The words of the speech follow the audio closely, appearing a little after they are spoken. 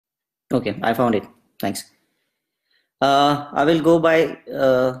Okay, I found it. Thanks. I will go by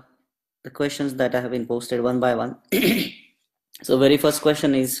the questions that have been posted one by one. So very first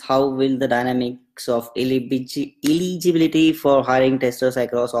question is, how will the dynamics of eligibility for hiring testers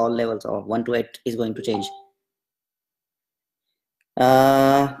across all levels of 1 to 8 is going to change?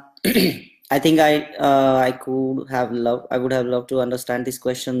 I think I would have loved to understand this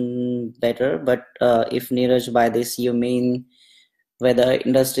question better, but if Neeraj, by this you mean whether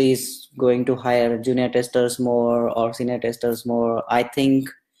industry is going to hire junior testers more or senior testers more, I think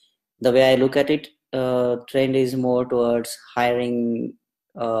the way I look at it, trend is more towards hiring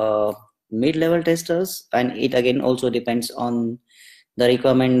mid-level testers, and it again also depends on the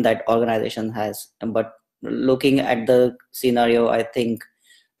requirement that organization has. But looking at the scenario, I think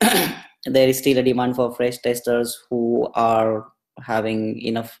there is still a demand for fresh testers who are having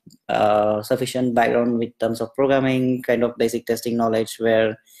enough sufficient background with terms of programming, kind of basic testing knowledge,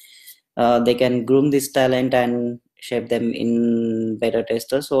 where they can groom this talent and shape them in better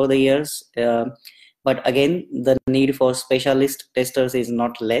testers over the years. But again, the need for specialist testers is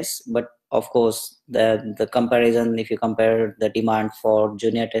not less, but of course the comparison, if you compare the demand for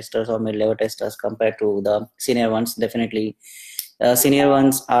junior testers or mid-level testers compared to the senior ones, definitely senior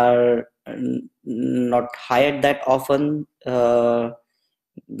ones are not hired that often, the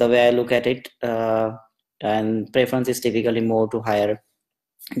way I look at it, and preference is typically more to hire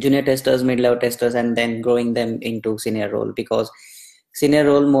junior testers, mid-level testers, and then growing them into senior role, because senior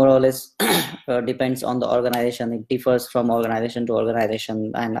role more or less depends on the organization. It differs from organization to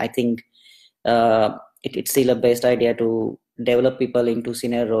organization, and I think it's still a best idea to develop people into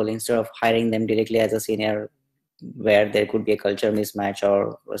senior role instead of hiring them directly as a senior, where there could be a culture mismatch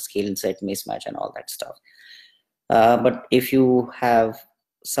or a skill set mismatch and all that stuff. But if you have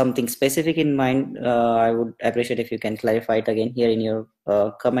something specific in mind, I would appreciate if you can clarify it again here in your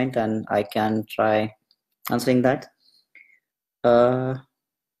comment, and I can try answering that.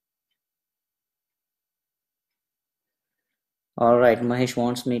 All right, Mahesh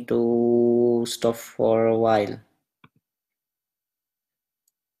wants me to stop for a while.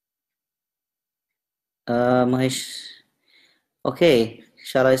 Mahesh, okay,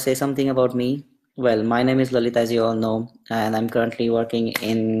 shall I say something about me? Well, my name is Lalit, as you all know, and I'm currently working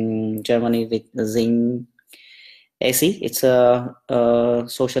in Germany with Xing SE. It's a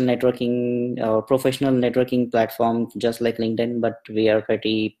social networking or professional networking platform, just like LinkedIn, but we are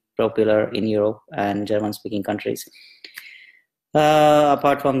pretty popular in Europe and German-speaking countries.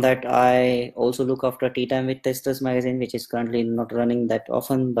 Apart from that, I also look after Tea Time with Testers magazine, which is currently not running that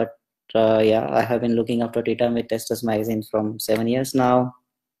often, but yeah, I have been looking after Tea Time with Testers magazine from 7 years now.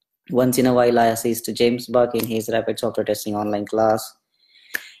 Once in a while, I assist James Buck in his rapid software testing online class.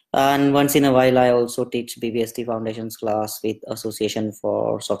 And once in a while, I also teach BBST Foundations class with Association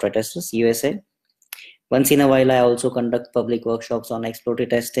for Software Testers, USA. Once in a while, I also conduct public workshops on exploratory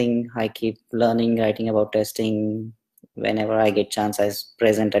testing. I keep learning, writing about testing. Whenever I get chance, I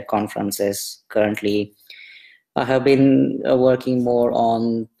present at conferences. Currently, I have been working more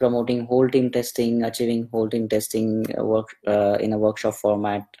on promoting whole team testing, achieving whole team testing work in a workshop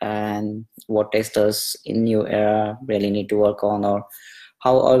format, and what testers in new era really need to work on, or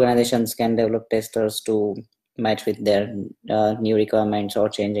how organizations can develop testers to match with their new requirements or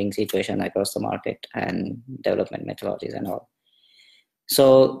changing situation across the market and development methodologies and all.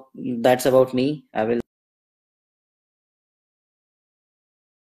 So that's about me. I will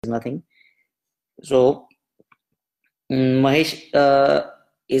nothing. So Mahesh,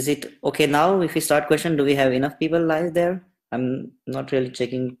 is it okay now if we start question? Do we have enough people live there? I'm not really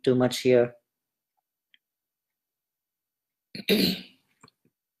checking too much here.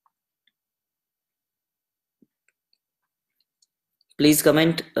 Please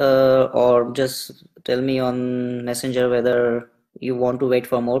comment or just tell me on Messenger whether you want to wait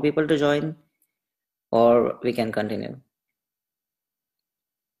for more people to join or we can continue.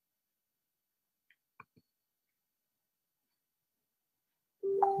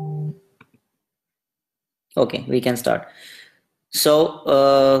 Okay, we can start.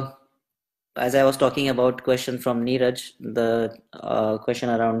 So as I was talking about question from Neeraj, the question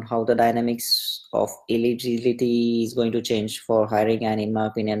around how the dynamics of eligibility is going to change for hiring, and in my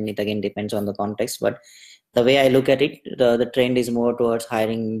opinion, it again depends on the context. But the way I look at it, the trend is more towards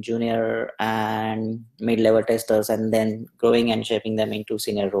hiring junior and mid-level testers and then growing and shaping them into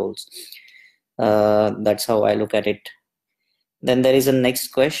senior roles. That's how I look at it. Then there is a next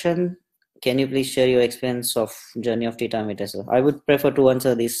question. Can you please share your experience of journey of Tea Time with tester? I would prefer to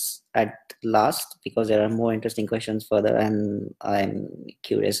answer this at last because there are more interesting questions further and I'm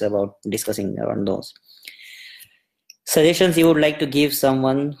curious about discussing around those. Suggestions you would like to give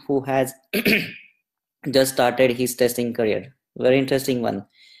someone who has just started his testing career? Very interesting one.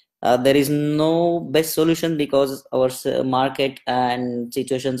 There is no best solution because our market and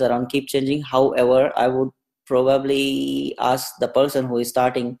situations around keep changing. However, I would probably ask the person who is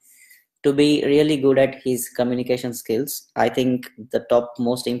starting to be really good at his communication skills. I think the top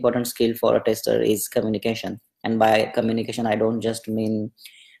most important skill for a tester is communication. And by communication, I don't just mean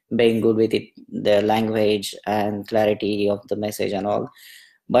being good with it, the language and clarity of the message and all,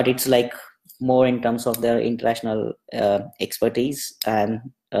 but it's like more in terms of their international expertise and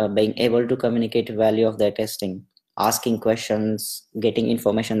being able to communicate value of their testing, asking questions, getting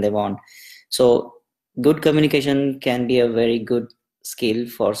information they want. So good communication can be a very good skill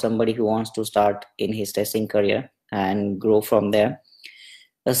for somebody who wants to start in his testing career and grow from there.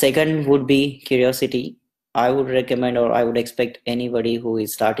 The second would be curiosity. I would recommend or I would expect anybody who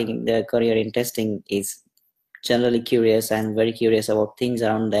is starting their career in testing is generally curious and very curious about things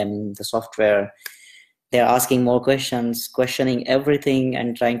around them, the software. They're asking more questions, questioning everything,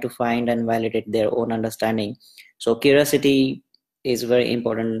 and trying to find and validate their own understanding. So, curiosity is very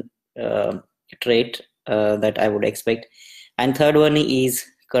important trait that I would expect. And third one is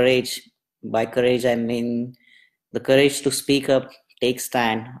courage. By courage, I mean the courage to speak up, take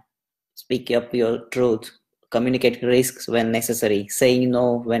stand, speak up your truth, communicate risks when necessary, saying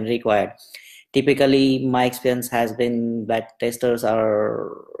no when required. Typically, my experience has been that testers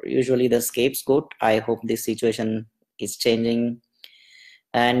are usually the scapegoat. I hope this situation is changing.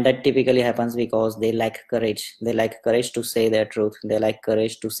 And that typically happens because they lack courage. They lack courage to say their truth. They lack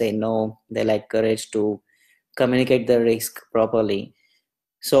courage to say no. They lack courage to communicate the risk properly.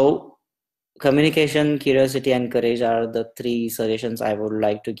 So, communication, curiosity, and courage are the three suggestions I would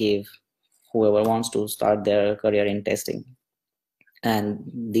like to give whoever wants to start their career in testing. And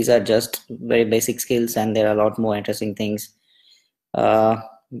these are just very basic skills, and there are a lot more interesting things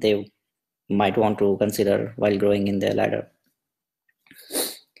they might want to consider while growing in their ladder.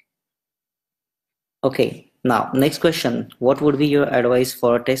 Okay, now next question. What would be your advice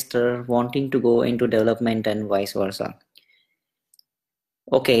for a tester wanting to go into development and vice versa?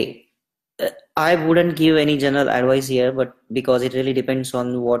 Okay, I wouldn't give any general advice here, but because it really depends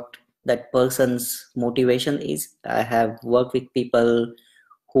on what that person's motivation is. I have worked with people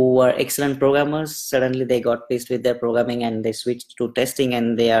who were excellent programmers. Suddenly they got pissed with their programming and they switched to testing,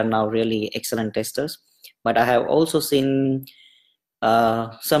 and they are now really excellent testers. But I have also seen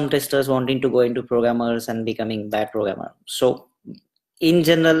some testers wanting to go into programmers and becoming bad programmer. So in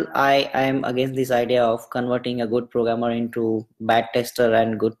general, I am against this idea of converting a good programmer into bad tester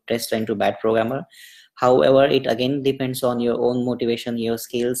and good tester into bad programmer. However, it again depends on your own motivation, your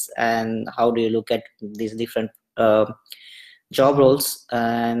skills, and how do you look at these different job roles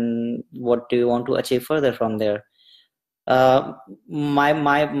and what do you want to achieve further from there. Uh,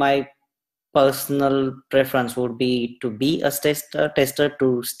 my personal preference would be to be a tester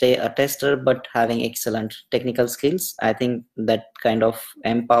to stay a tester, but having excellent technical skills. I think that kind of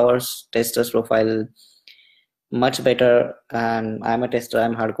empowers testers profile much better. And I'm a tester,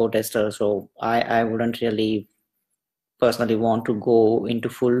 I'm hardcore tester, so I wouldn't really personally want to go into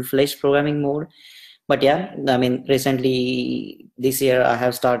full-fledged programming mode. But yeah, I mean, recently this year I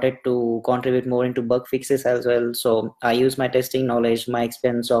have started to contribute more into bug fixes as well. So I use my testing knowledge, my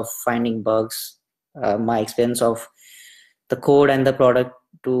experience of finding bugs, my experience of the code and the product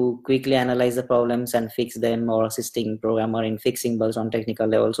to quickly analyze the problems and fix them, or assisting programmer in fixing bugs on technical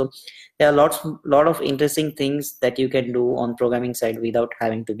level. So there are lot of interesting things that you can do on programming side without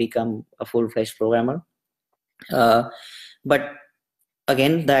having to become a full-fledged programmer. Uh, but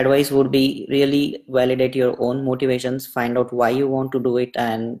again, the advice would be really validate your own motivations, find out why you want to do it,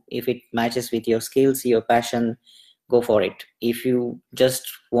 and if it matches with your skills, your passion, go for it. If you just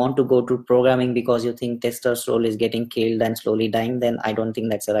want to go to programming because you think tester's role is getting killed and slowly dying, then I don't think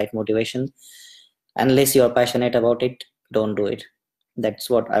that's the right motivation. Unless you're passionate about it, don't do it. That's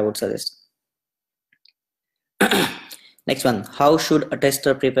what I would suggest. Next one, how should a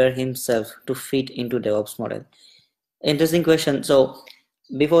tester prepare himself to fit into DevOps model? Interesting question. So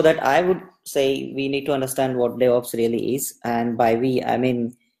before that, I would say we need to understand what DevOps really is. And by we, I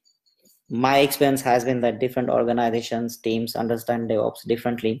mean, my experience has been that different organizations, teams understand DevOps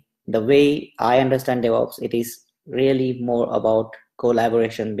differently. The way I understand DevOps, it is really more about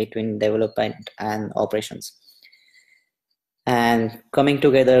collaboration between development and operations, and coming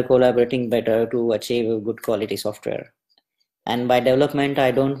together, collaborating better to achieve good quality software. And by development,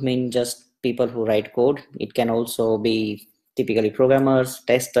 I don't mean just people who write code. It can also be typically programmers,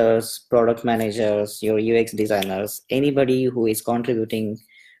 testers, product managers, your UX designers, anybody who is contributing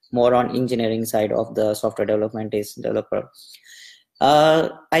more on engineering side of the software development is developer.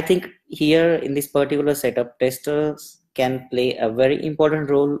 I think here in this particular setup, testers can play a very important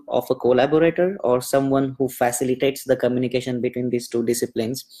role of a collaborator or someone who facilitates the communication between these two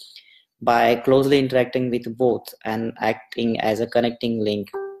disciplines by closely interacting with both and acting as a connecting link.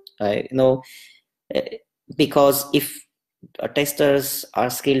 Eh, because if testers are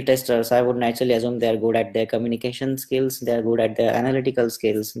skilled testers, I would naturally assume they are good at their communication skills, they are good at their analytical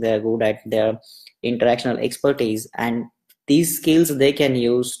skills, they are good at their interactional expertise, and these skills they can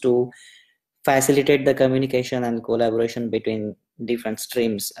use to facilitate the communication and collaboration between different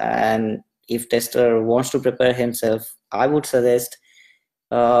streams. And if tester wants to prepare himself, I would suggest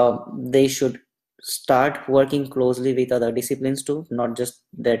they should start working closely with other disciplines too, not just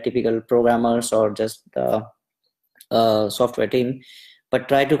their typical programmers or just software team, but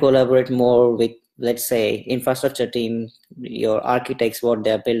try to collaborate more with, let's say, infrastructure team, your architects, what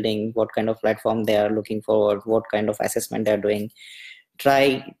they're building, what kind of platform they are looking forward, what kind of assessment they're doing.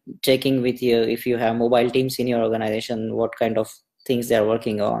 Try checking with you if you have mobile teams in your organization, what kind of things they're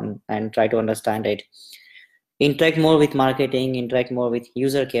working on, and try to understand it. Interact more with marketing, interact more with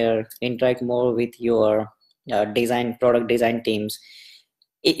user care, interact more with your product design teams.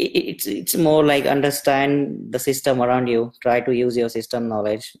 It's more like understand the system around you, try to use your system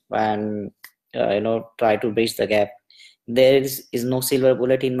knowledge, and try to bridge the gap. There is no silver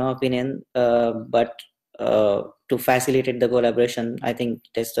bullet in my opinion, but to facilitate the collaboration, I think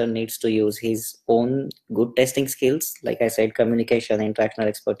tester needs to use his own good testing skills, like I said, communication, interactional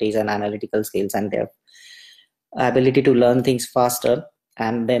expertise, and analytical skills, and their ability to learn things faster,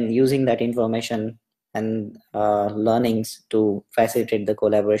 and then using that information and learnings to facilitate the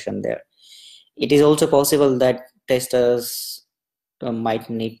collaboration there. It is also possible that testers might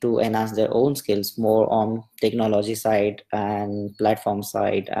need to enhance their own skills more on technology side and platform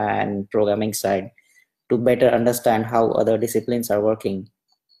side and programming side to better understand how other disciplines are working.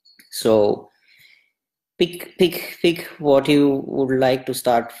 So pick what you would like to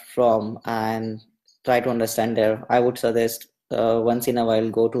start from and try to understand there. I would suggest once in a while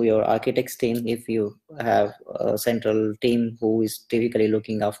go to your architects team if you have a central team who is typically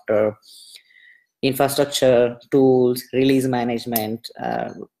looking after infrastructure, tools, release management.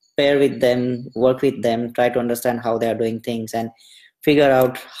 Pair with them, work with them, try to understand how they are doing things, and figure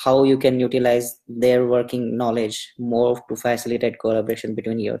out how you can utilize their working knowledge more to facilitate collaboration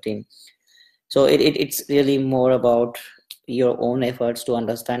between your team. So it's really more about your own efforts to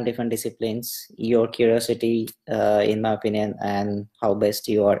understand different disciplines, your curiosity, in my opinion, and how best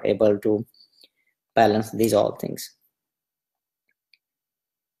you are able to balance these all things.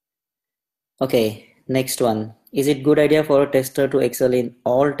 Okay, next one. Is it good idea for a tester to excel in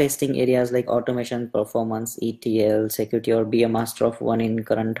all testing areas like automation, performance, ETL, security, or be a master of one in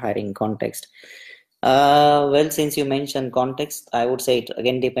current hiring context? Well, since you mentioned context, I would say it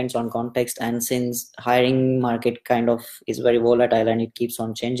again depends on context. And since hiring market kind of is very volatile and it keeps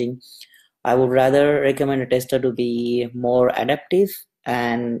on changing, I would rather recommend a tester to be more adaptive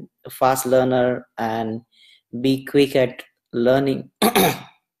and fast learner and be quick at learning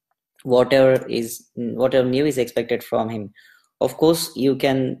whatever new is expected from him. Of course, you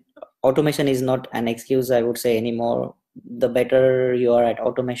can, automation is not an excuse, I would say, anymore. The better you are at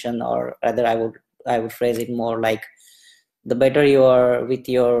automation, or rather I would phrase it more like the better you are with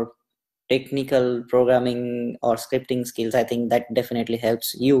your technical programming or scripting skills, I think that definitely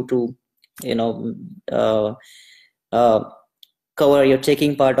helps you to you know uh, uh, cover your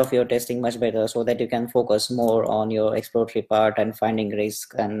checking part of your testing much better, so that you can focus more on your exploratory part and finding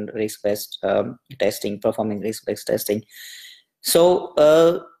risk and risk-based testing, performing risk-based testing. So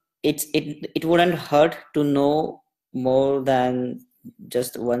it wouldn't hurt to know more than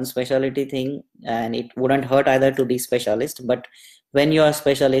just one specialty thing, and it wouldn't hurt either to be specialist. But when you are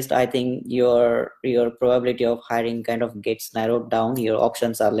specialist, I think your probability of hiring kind of gets narrowed down, your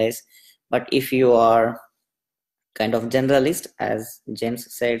options are less. But if you are kind of generalist, as James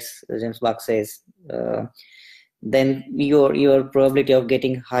Buck says, then your probability of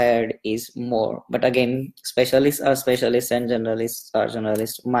getting hired is more. But again, specialists are specialists and generalists are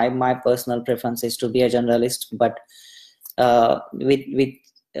generalists. My personal preference is to be a generalist, but with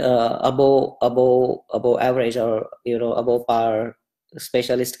above average, or above par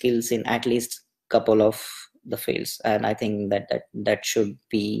specialist skills in at least couple of the fields. And I think that should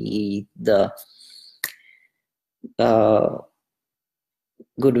be the uh,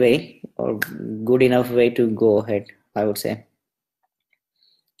 good way, or good enough way to go ahead, I would say.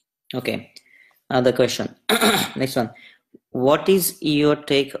 Okay, another question. Next one. What is your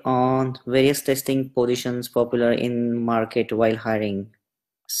take on various testing positions popular in market while hiring?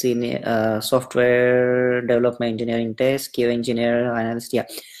 senior software development engineering test, QA engineer, analyst. Yeah,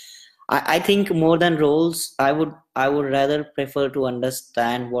 I think more than roles, I would rather prefer to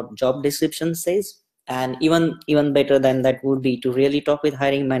understand what job description says, and even better than that would be to really talk with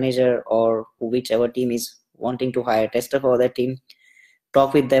hiring manager or whichever team is wanting to hire tester for their team.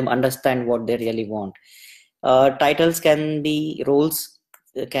 Talk with them, understand what they really want. Titles can be roles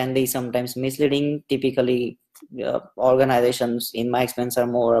can be sometimes misleading. Typically, organizations, in my experience, are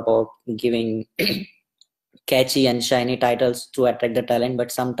more about giving catchy and shiny titles to attract the talent,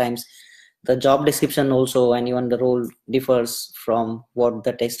 but sometimes the job description also and even the role differs from what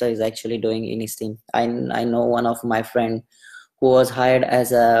the tester is actually doing in his team. I know one of my friend who was hired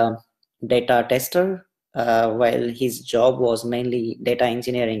as a data tester, while his job was mainly data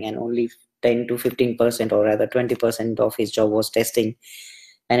engineering, and only 10 to 15%, or rather 20% of his job was testing,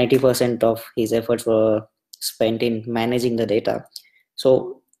 and 80% of his efforts were spent in managing the data.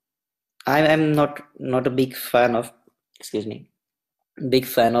 So I'm not a big fan of, excuse me, big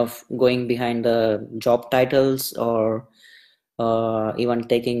fan of going behind the job titles, or even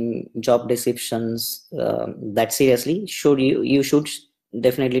taking job descriptions that seriously. You should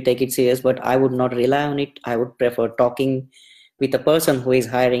definitely take it serious, but I would not rely on it. I would prefer talking with a person who is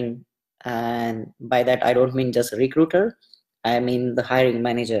hiring, and by that I don't mean just a recruiter. I mean the hiring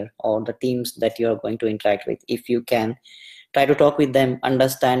manager or the teams that you are going to interact with. If you can try to talk with them,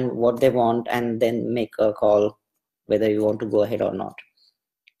 understand what they want, and then make a call whether you want to go ahead or not.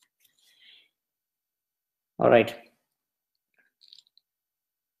 All right.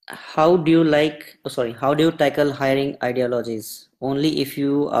 How do you tackle hiring ideologies? Only if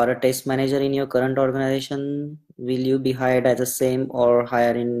you are a test manager in your current organization will you be hired as the same or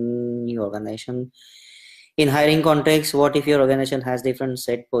higher in new organization. In hiring context, what if your organization has different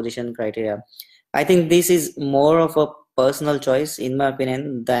set position criteria? I think this is more of a personal choice, in my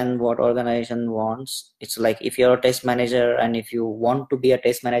opinion, than what organization wants. It's like if you're a test manager and if you want to be a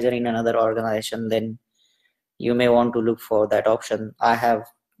test manager in another organization, then you may want to look for that option. I have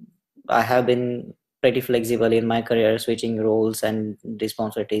been pretty flexible in my career, switching roles and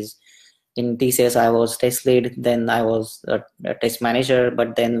responsibilities. In TCS, I was test lead, then I was a test manager.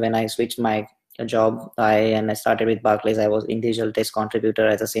 But then when I switched my job, I started with Barclays, I was individual test contributor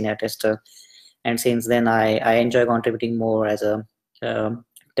as a senior tester. And since then, I enjoy contributing more as a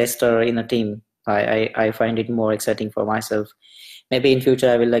tester in a team. I find it more exciting for myself. Maybe in future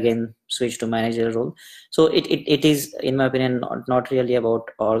I will again switch to manager role. So it is, in my opinion, not really about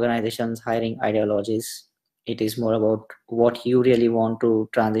organizations hiring ideologies. It is more about what you really want to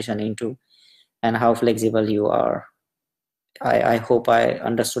transition into and how flexible you are. I hope I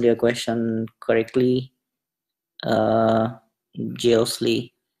understood your question correctly, uh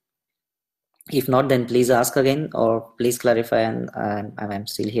Geosley. If not, then please ask again or please clarify, and I'm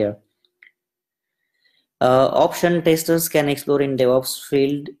still here. Option testers can explore in DevOps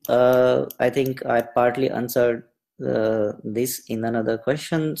field. I think I partly answered this in another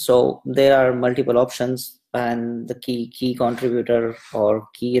question. So there are multiple options, and the key contributor or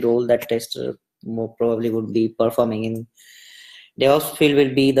key role that tester more probably would be performing in DevOps field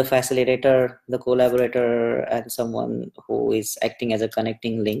will be the facilitator, the collaborator, and someone who is acting as a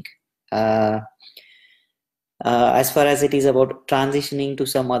connecting link. Uh, as far as it is about transitioning to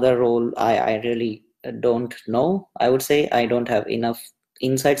some other role, I really don't know. I would say I don't have enough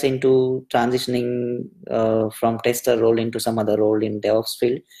insights into transitioning from tester role into some other role in DevOps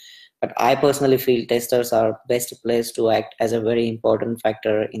field. But I personally feel testers are best placed to act as a very important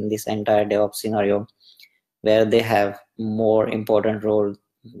factor in this entire DevOps scenario, where they have more important role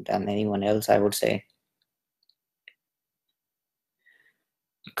than anyone else, I would say.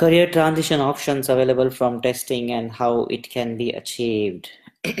 Career transition options available from testing and how it can be achieved.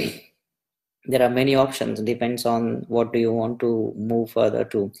 There are many options, depends on what do you want to move further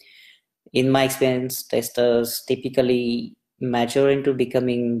to. In my experience, testers typically mature into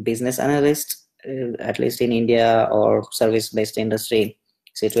becoming business analysts, at least in India or service based industry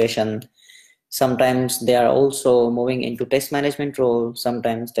situation. Sometimes they are also moving into test management role.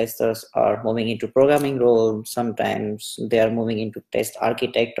 Sometimes testers are moving into programming role. Sometimes they are moving into test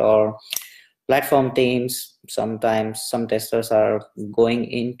architect or platform teams. Sometimes some testers are going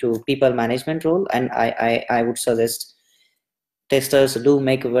into people management role, and I would suggest testers do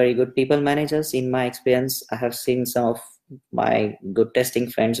make very good people managers. In my experience, I have seen some of my good testing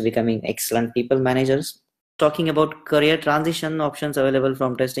friends becoming excellent people managers. Talking about career transition options available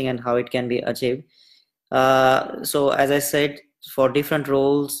from testing and how it can be achieved. So as I said, for different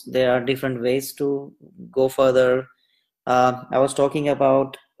roles, there are different ways to go further. I was talking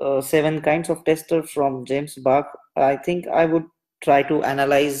about 7 kinds of tester from James Bach. I think I would try to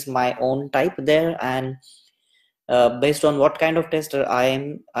analyze my own type there, and based on what kind of tester I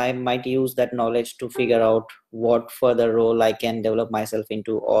am, I might use that knowledge to figure out what further role I can develop myself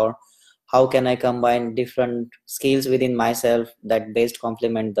into, or how can I combine different skills within myself that best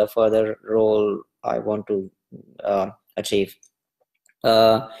complement the further role I want to achieve.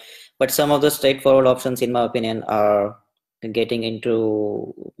 Uh, but some of the straightforward options, in my opinion, are getting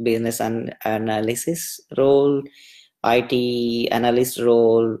into business and analysis role, IT analyst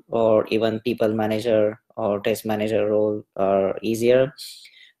role, or even people manager or test manager role are easier.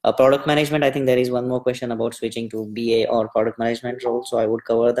 Product management, I think there is one more question about switching to BA or product management role, so I would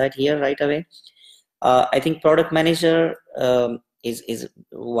cover that here right away. I think product manager is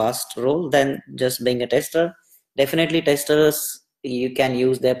vast role than just being a tester. Definitely, testers, you can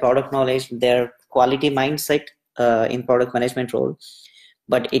use their product knowledge, their quality mindset in product management role,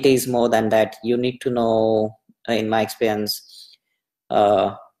 but it is more than that. You need to know, in my experience,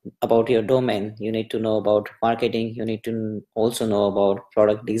 uh, about your domain. You need to know about marketing. You need to also know about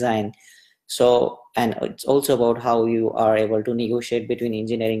product design. So, and it's also about how you are able to negotiate between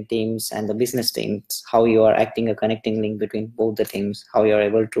engineering teams and the business teams, how you are acting a connecting link between both the teams, how you are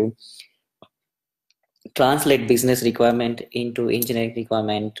able to translate business requirement into engineering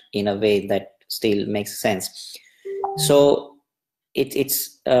requirement in a way that still makes sense. So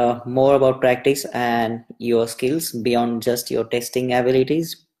it's more about practice and your skills beyond just your testing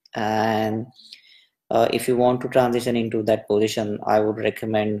abilities. And if you want to transition into that position, I would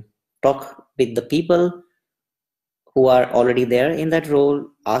recommend talk with the people who are already there in that role,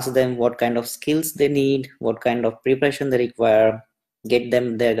 ask them what kind of skills they need, what kind of preparation they require, get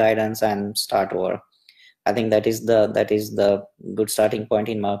them their guidance and start over. I think that is the good starting point,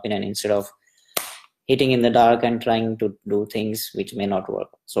 in my opinion, instead of hitting in the dark and trying to do things which may not work.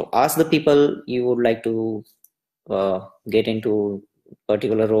 So ask the people you would like to get into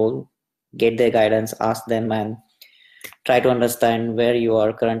particular role, get their guidance, ask them, and try to understand where you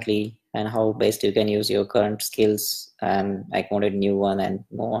are currently and how best you can use your current skills and accommodate new one and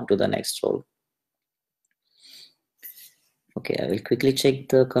move on to the next role. Okay, I will quickly check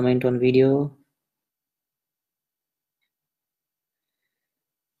the comment on video.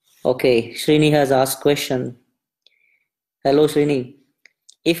 Okay, Srini has asked question. Hello Srini.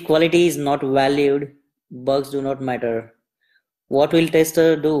 If quality is not valued, bugs do not matter. What will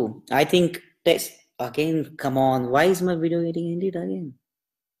tester do? I think test again. Come on, why is my video getting ended again?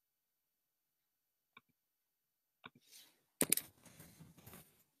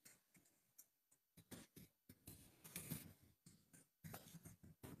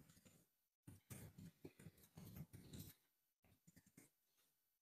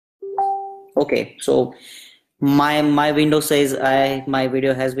 Okay, so my window says my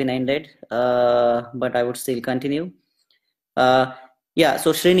video has been ended, but I would still continue. Uh, yeah,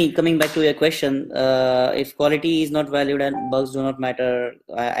 so Srini, coming back to your question, if quality is not valued and bugs do not matter,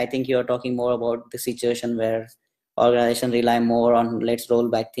 I think you're talking more about the situation where organization rely more on let's roll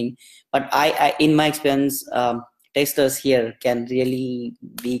back thing. But I in my experience, testers here can really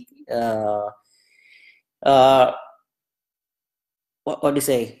be uh, what do you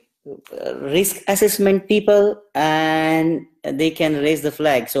say, risk assessment people, and they can raise the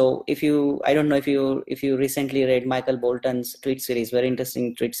flag. So if you, I don't know if you recently read Michael Bolton's tweet series, very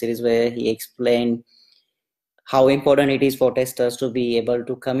interesting tweet series, where he explained how important it is for testers to be able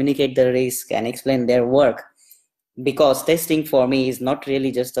to communicate the risk and explain their work, because testing for me is not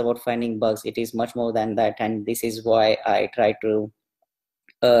really just about finding bugs, it is much more than that. And this is why I try to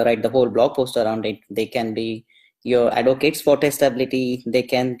write the whole blog post around it. They can be your advocates for testability. They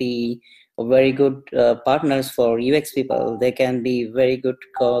can be very good partners for UX people. They can be very good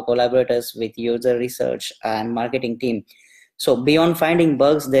collaborators with user research and marketing team. So beyond finding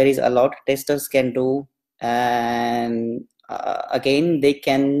bugs, there is a lot testers can do. And again, they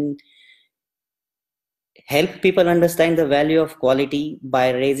can help people understand the value of quality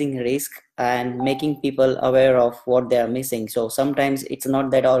by raising risk and making people aware of what they are missing. So sometimes it's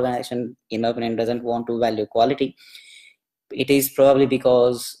not that organization, in my opinion, doesn't want to value quality. It is probably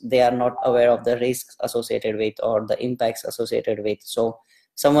because they are not aware of the risks associated with or the impacts associated with. So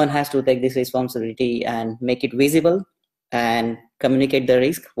someone has to take this responsibility and make it visible and communicate the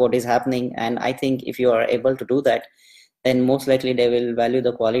risk, what is happening. And I think if you are able to do that, then most likely they will value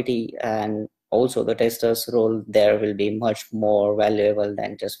the quality, and also the tester's role there will be much more valuable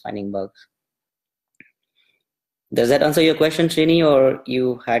than just finding bugs. Does that answer your question, Srini, or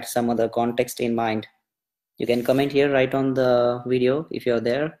you had some other context in mind? You can comment here right on the video if you're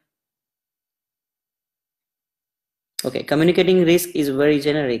there. Okay, communicating risk is very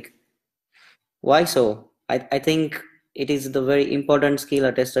generic. Why so? I think it is the very important skill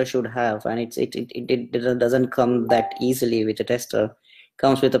a tester should have, and it doesn't come that easily with a tester. It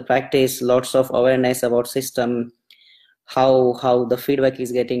comes with a practice, lots of awareness about system, how the feedback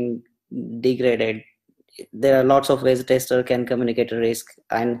is getting degraded. There are lots of ways a tester can communicate a risk,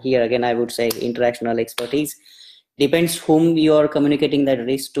 and here again I would say interactional expertise. Depends whom you are communicating that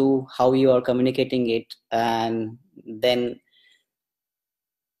risk to, how you are communicating it, and then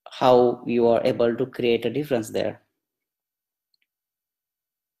how you are able to create a difference there.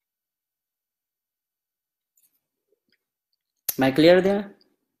 Am I clear there?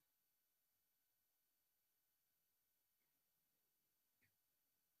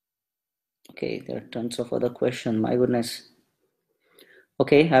 Okay, there are tons of other questions. My goodness.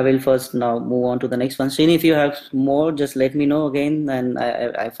 Okay, I will first now move on to the next one. Srini, if you have more, just let me know again. And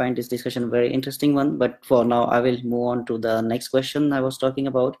I find this discussion very interesting one. But for now, I will move on to the next question I was talking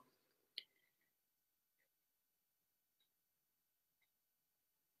about.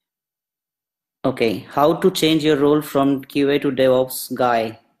 Okay, how to change your role from QA to DevOps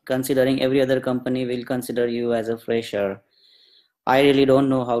guy, considering every other company will consider you as a fresher. I really don't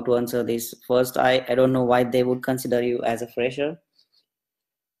know how to answer this. First, I don't know why they would consider you as a fresher.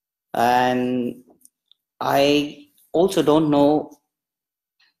 And I also don't know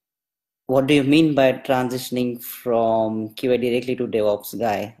what do you mean by transitioning from QA directly to DevOps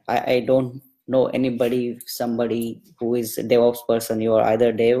guy. I don't know somebody who is a DevOps person. You are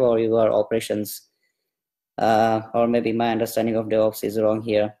either dev or you are operations. Or maybe my understanding of DevOps is wrong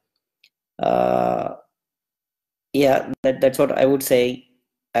here. Uh, yeah, that's what I would say.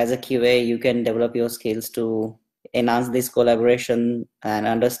 As a QA, you can develop your skills to enhance this collaboration and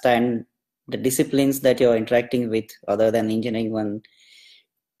understand the disciplines that you're interacting with other than engineering one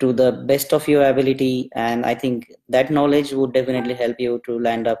to the best of your ability. And I think that knowledge would definitely help you to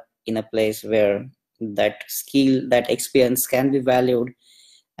land up in a place where that skill, that experience can be valued.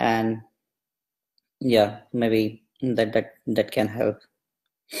 And yeah, maybe that can help.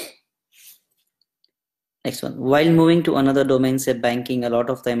 Next one. While moving to another domain, say banking, a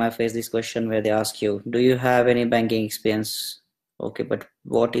lot of time I face this question where they ask you, do you have any banking experience? Okay, but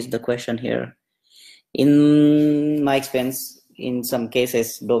what is the question here? In my experience, in some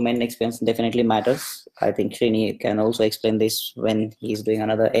cases, domain experience definitely matters. I think Srini can also explain this when he's doing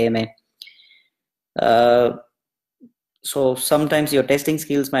another AMA. Uh, so sometimes your testing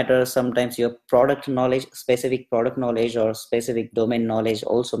skills matter, sometimes your product knowledge, specific product knowledge or specific domain knowledge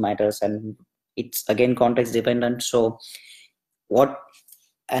also matters, and it's again context dependent. So what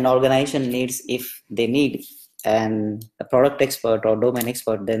an organization needs, if they need a product expert or domain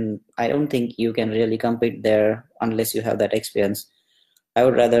expert, then I don't think you can really compete there unless you have that experience. I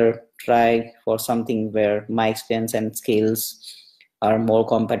would rather try for something where my experience and skills are more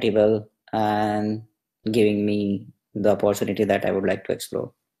compatible and giving me the opportunity that I would like to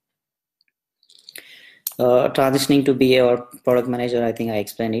explore. Transitioning to BA or product manager, I think I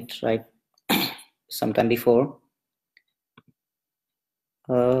explained it right sometime before.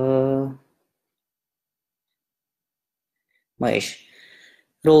 Mahesh,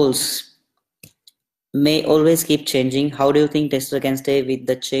 roles may always keep changing. How do you think tester can stay with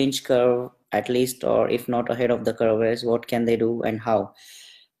the change curve at least, or if not ahead of the curve? What can they do and how?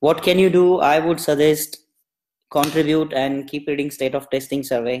 What can you do? I would suggest contribute and keep reading state of testing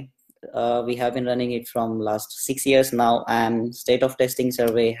survey. We have been running it from last 6 years now, and state of testing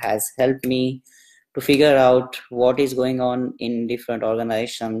survey has helped me to figure out what is going on in different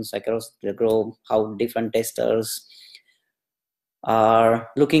organizations across the globe, how different testers are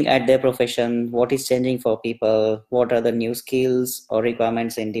looking at their profession, what is changing for people, what are the new skills or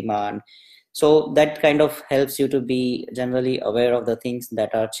requirements in demand. So that kind of helps you to be generally aware of the things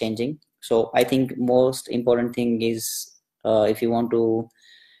that are changing. So I think most important thing is if you want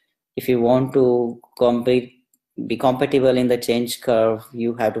to compete, be compatible in the change curve,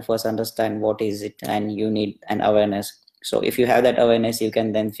 you have to first understand what is it, and you need an awareness. So if you have that awareness, you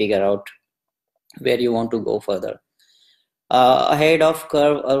can then figure out where you want to go further. Ahead of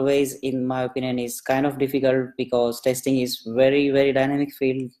curve always, in my opinion, is kind of difficult because testing is very dynamic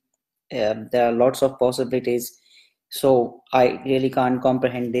field. There are lots of possibilities, so I really can't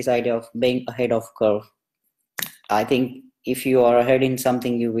comprehend this idea of being ahead of curve. I think if you are ahead in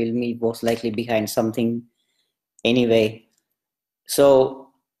something, you will be most likely behind something anyway. So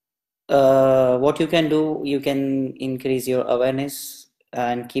what you can do, you can increase your awareness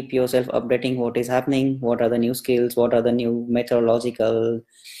and keep yourself updating what is happening, what are the new skills, what are the new methodological,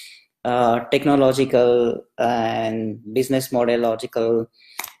 technological and business model logical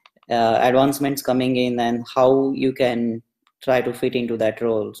advancements coming in, and how you can try to fit into that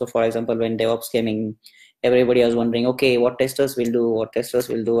role. So for example, when DevOps came in, everybody was wondering, okay, what testers will do, what testers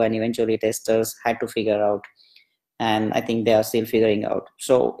will do, and eventually testers had to figure out, and I think they are still figuring out.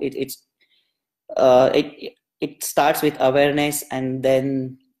 So it starts with awareness and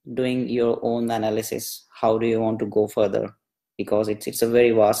then doing your own analysis. How do you want to go further? Because it's a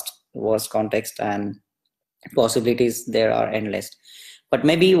very vast context, and possibilities there are endless. But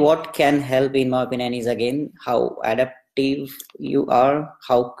maybe what can help, in my opinion, is again how adaptive you are,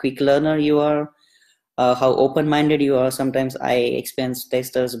 how quick learner you are, how open-minded you are. Sometimes I experience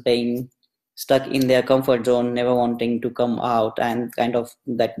testers being stuck in their comfort zone, never wanting to come out, and kind of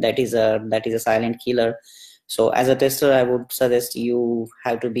that is a silent killer. So as a tester, I would suggest you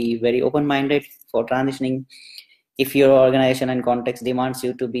have to be very open-minded for transitioning. If your organization and context demands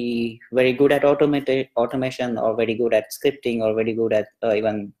you to be very good at automation, or very good at scripting, or very good at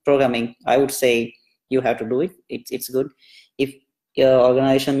even programming, I would say you have to do it. It's good. If your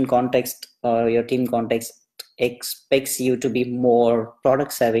organization context or your team context expects you to be more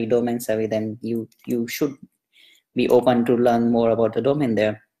product savvy, domain savvy, then you should be open to learn more about the domain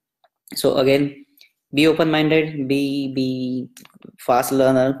there. So again, be open-minded, be fast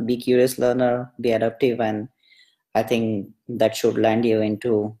learner, be curious learner, be adaptive, and I think that should land you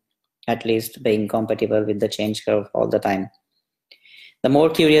into at least being compatible with the change curve all the time. The more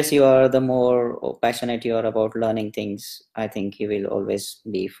curious you are, the more passionate you are about learning things, I think you will always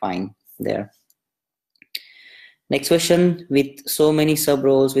be fine there. Next question: with so many sub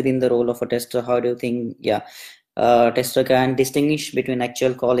roles within the role of a tester, how do you think, tester can distinguish between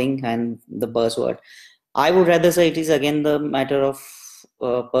actual calling and the buzzword? I would rather say it is again the matter of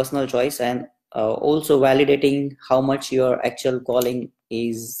personal choice, and also validating how much your actual calling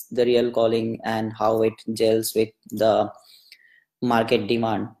is the real calling and how it gels with the market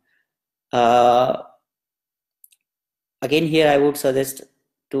demand. Uh, Again, here I would suggest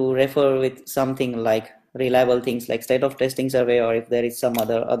to refer with something like reliable things like state of testing survey, or if there is some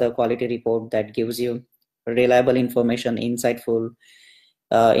other quality report that gives you reliable information, insightful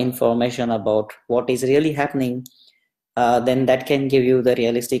information about what is really happening, then that can give you the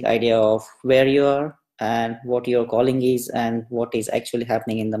realistic idea of where you are and what your calling is and what is actually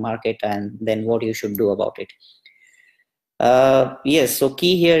happening in the market, and then what you should do about it. Yes, so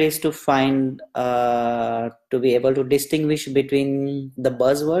key here is to find to be able to distinguish between the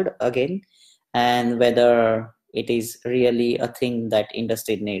buzzword again and whether it is really a thing that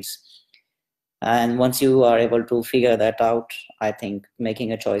industry needs. And once you are able to figure that out, I think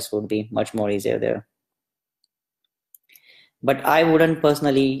making a choice would be much more easier there. But I wouldn't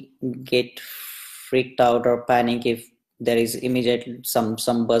personally get freaked out or panic if there is immediate some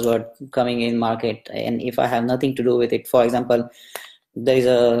buzzword coming in market, and if I have nothing to do with it. For example, there is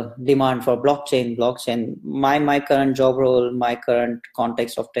a demand for blockchain. My current job role, my current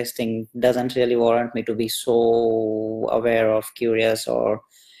context of testing doesn't really warrant me to be so aware of, curious, or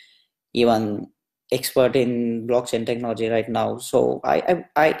even expert in blockchain technology right now. So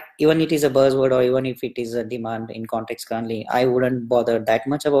I even it is a buzzword, or even if it is a demand in context currently, I wouldn't bother that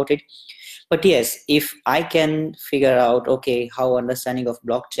much about it. But yes, if I can figure out, okay, how understanding of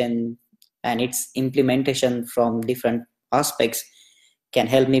blockchain and its implementation from different aspects can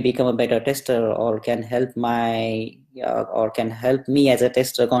help me become a better tester, or can help me as a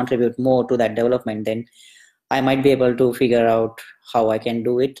tester contribute more to that development, then I might be able to figure out how I can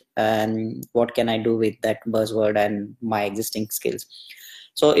do it and what can I do with that buzzword and my existing skills.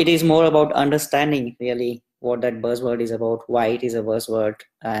 So it is more about understanding really what that buzzword is about, why it is a buzzword,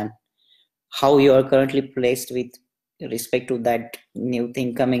 and how you are currently placed with respect to that new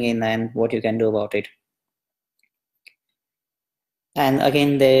thing coming in and what you can do about it. And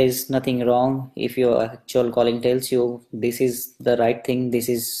again, there is nothing wrong if your actual calling tells you this is the right thing, this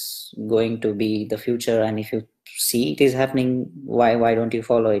is going to be the future, and if you see it is happening, why don't you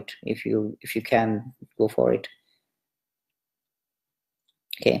follow it? If you can, go for it.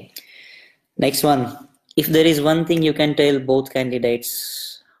 Okay, next one. If there is one thing you can tell both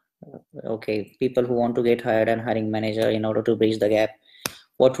candidates, okay, people who want to get hired and hiring manager, in order to bridge the gap,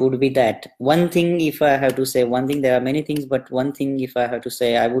 what would be that one thing? If I have to say one thing, there are many things, but one thing if I have to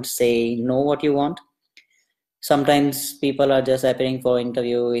say, I would say know what you want. Sometimes people are just appearing for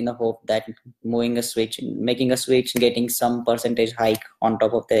interview in the hope that making a switch, getting some percentage hike on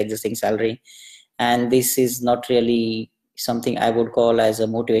top of their existing salary, and this is not really something I would call as a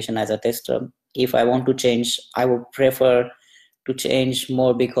motivation as a tester. If I want to change, I would prefer to change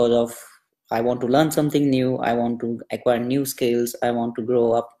more because of I want to learn something new, I want to acquire new skills, I want to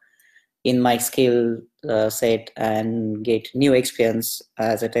grow up in my skill set and get new experience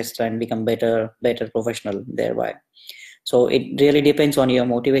as a tester and become better professional thereby. So it really depends on your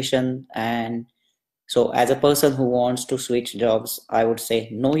motivation, and So as a person who wants to switch jobs, I would say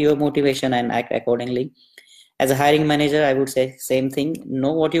know your motivation and act accordingly. As a hiring manager, I would say same thing.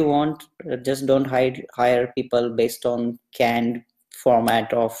 Know what you want. Just don't hire people based on canned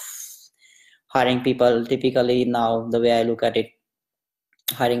format of hiring people. Typically now, the way I look at it,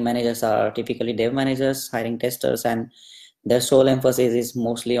 hiring managers are typically dev managers, hiring testers, and their sole emphasis is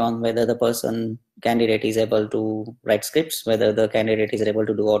mostly on whether the person candidate is able to write scripts, whether the candidate is able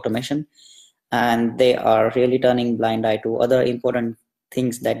to do automation, and they are really turning blind eye to other important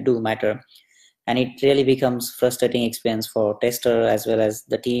things that do matter. And it really becomes frustrating experience for tester as well as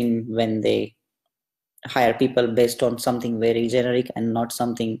the team when they hire people based on something very generic and not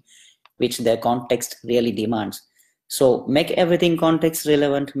something which their context really demands. So make everything context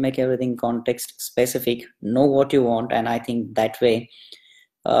relevant, make everything context specific, know what you want, and I think that way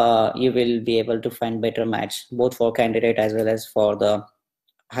you will be able to find better match both for candidate as well as for the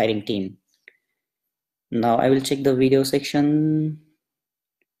hiring team. Now I will check the video section.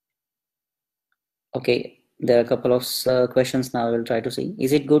 Okay, there are a couple of questions now. I will try to see.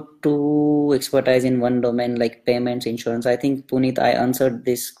 Is it good to expertise in one domain like payments, insurance? I think, Puneet, I answered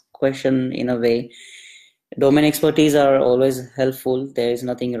this question in a way. Domain expertise are always helpful. There is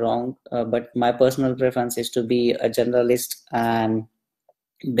nothing wrong. But my personal preference is to be a generalist and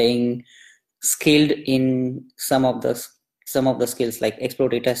being skilled in some of the skills like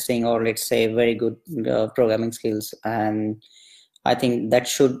exploratory testing, or let's say very good programming skills. And I think that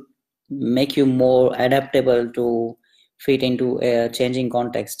should make you more adaptable to fit into a changing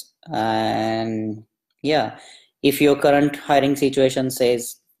context. And yeah, if your current hiring situation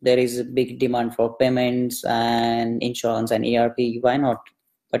says there is a big demand for payments and insurance and ERP, why not?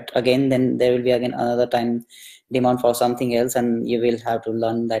 But again, then there will be again another time demand for something else, and you will have to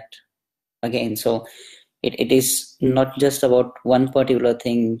learn that again. So it is not just about one particular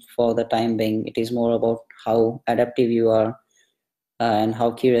thing for the time being. It is more about how adaptive you are and how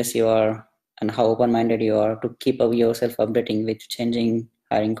curious you are and how open-minded you are to keep yourself updating with changing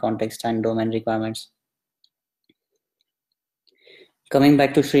hiring context and domain requirements. Coming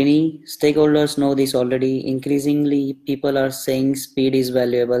back to Srini, stakeholders know this already. Increasingly, people are saying speed is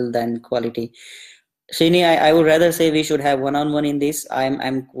valuable than quality. Srini, I would rather say we should have one-on-one in this.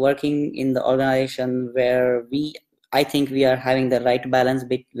 I'm working in the organization where I think we are having the right balance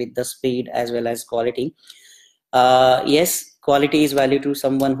with the speed as well as quality. Yes, quality is value to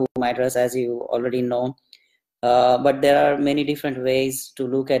someone who matters, as you already know. But there are many different ways to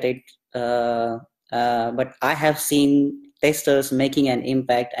look at it. But I have seen testers making an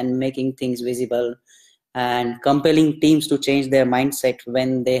impact and making things visible and compelling teams to change their mindset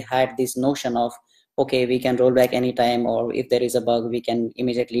when they had this notion of, okay, we can roll back anytime, or if there is a bug, we can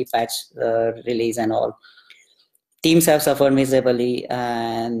immediately patch, release and all. Teams have suffered miserably,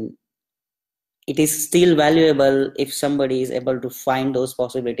 and it is still valuable if somebody is able to find those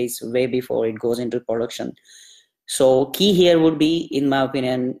possibilities way before it goes into production. So key here would be, in my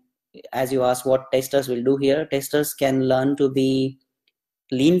opinion, as you asked what testers will do here, testers can learn to be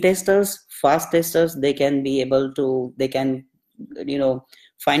lean testers, fast testers. They can be able to, they can,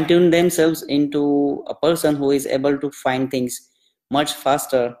 fine tune themselves into a person who is able to find things much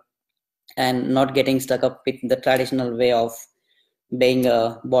faster and not getting stuck up with the traditional way of being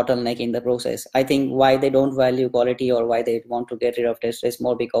a bottleneck in the process. I think why they don't value quality or why they want to get rid of testers is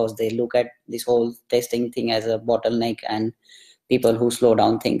more because they look at this whole testing thing as a bottleneck and people who slow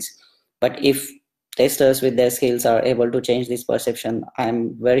down things. But if testers with their skills are able to change this perception,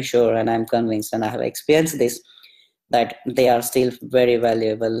 I'm very sure and I'm convinced, and I have experienced this, that they are still very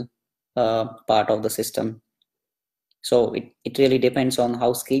valuable part of the system. So it really depends on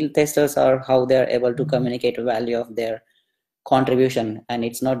how skilled testers are, how they're able to communicate value of their contribution. And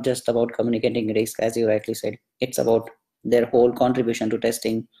it's not just about communicating risk, as you rightly said. It's about their whole contribution to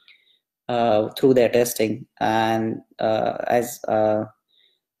testing through their testing. And as I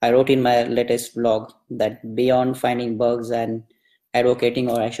wrote in my latest blog, that beyond finding bugs and advocating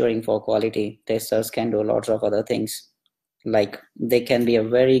or assuring for quality, testers can do lots of other things. Like they can be a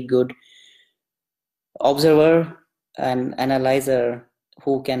very good observer and analyzer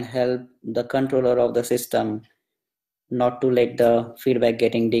who can help the controller of the system not to let the feedback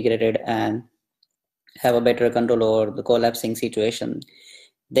getting degraded and have a better control over the collapsing situation.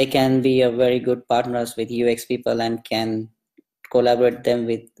 They can be a very good partners with UX people and can collaborate them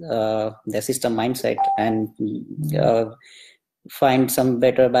with their system mindset and find some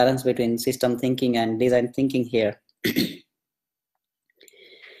better balance between system thinking and design thinking here.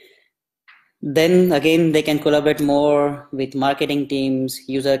 Then again, they can collaborate more with marketing teams,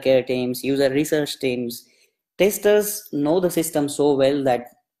 user care teams, user research teams. Testers know the system so well that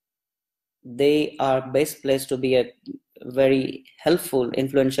they are best placed to be a very helpful,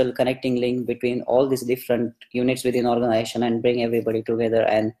 influential connecting link between all these different units within organization and bring everybody together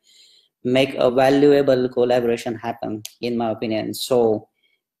and make a valuable collaboration happen, in my opinion. So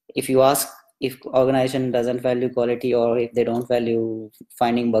if you ask, if organization doesn't value quality or if they don't value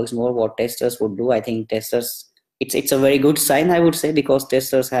finding bugs more, what testers would do, I think testers, it's a very good sign, I would say, because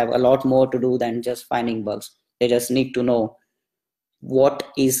testers have a lot more to do than just finding bugs. They just need to know what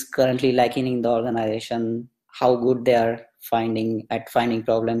is currently lacking in the organization, how good they are finding at finding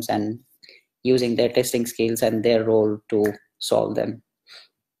problems and using their testing skills and their role to solve them.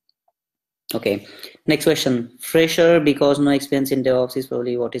 Okay, next question. Fresher because no experience in DevOps is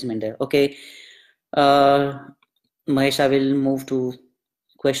probably what is meant there. Okay, Mahesh, I will move to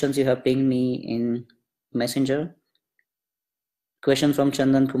questions you have pinged me in Messenger. Question from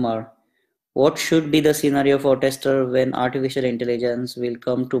Chandan Kumar. What should be the scenario for tester when artificial intelligence will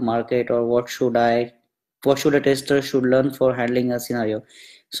come to market, or what should a tester should learn for handling a scenario?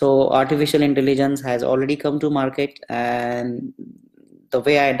 So artificial intelligence has already come to market, and the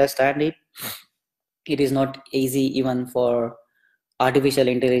way I understand it, it is not easy even for artificial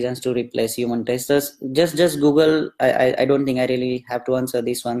intelligence to replace human testers. Just Google. I don't think I really have to answer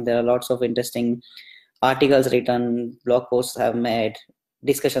this one. There are lots of interesting articles written, blog posts have made,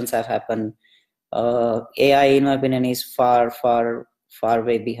 discussions have happened. AI, in my opinion, is far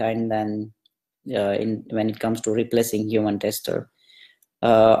way behind than in when it comes to replacing human tester.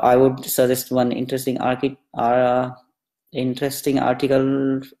 I would suggest one interesting article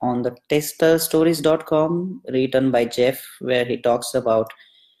on the testerstories.com written by Jeff, where he talks about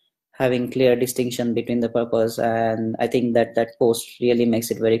having clear distinction between the purpose, and I think that post really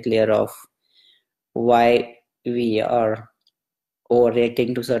makes it very clear of why we are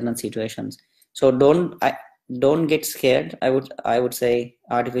overreacting to certain situations. So don't get scared. I would say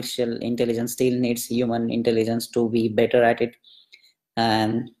artificial intelligence still needs human intelligence to be better at it.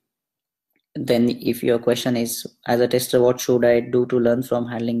 And then if your question is, as a tester, what should I do to learn from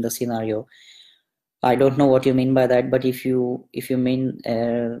handling the scenario? I don't know what you mean by that, but if you mean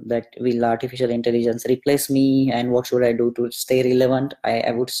that will artificial intelligence replace me and what should I do to stay relevant,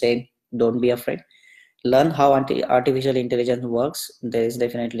 I would say don't be afraid. Learn how artificial intelligence works. There is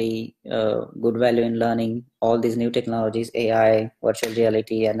definitely good value in learning all these new technologies, AI, virtual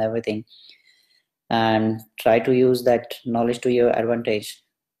reality, and everything, and try to use that knowledge to your advantage.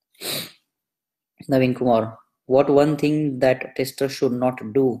 Naveen Kumar, what one thing that tester should not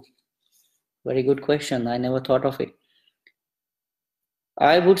do? Very good question. I never thought of it.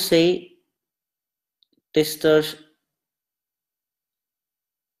 I would say testers.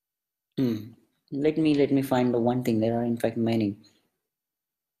 Let me find the one thing. There are in fact many.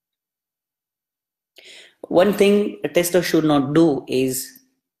 One thing a tester should not do is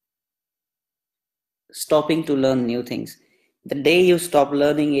stopping to learn new things. The day you stop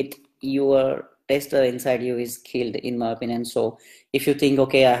learning it, your tester inside you is killed, in my opinion. So if you think,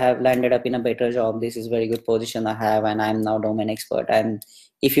 okay, I have landed up in a better job, this is very good position I have, and I'm now domain expert, and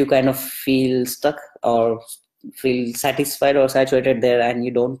if you kind of feel stuck or feel satisfied or saturated there and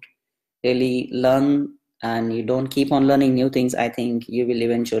you don't really learn and you don't keep on learning new things, I think you will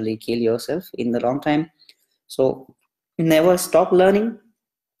eventually kill yourself in the long time. So never stop learning,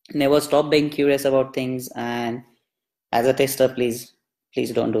 never stop being curious about things, and as a tester, please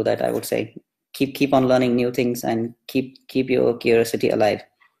don't do that. I would say keep on learning new things and keep your curiosity alive.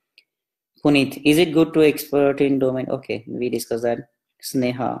 Puneet, is it good to expert in domain? Okay, we discussed that.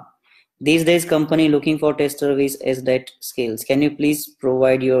 Sneha, these days company looking for tester with SDET skills. Can you please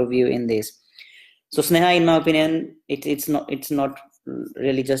provide your view in this? So Sneha, in my opinion, it's not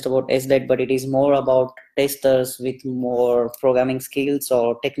really just about SDET, but it is more about testers with more programming skills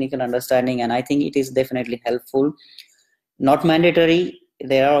or technical understanding, and I think it is definitely helpful. Not mandatory.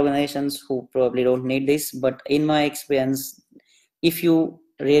 There are organizations who probably don't need this, but in my experience, if you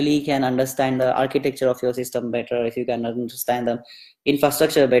really can understand the architecture of your system better, if you can understand the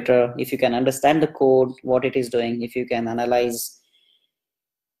infrastructure better, if you can understand the code, what it is doing, if you can analyze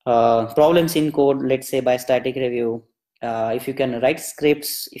problems in code, let's say by static review, if you can write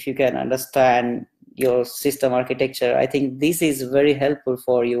scripts, if you can understand your system architecture, I think this is very helpful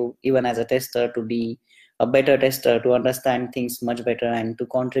for you even as a tester to be a better tester, to understand things much better and to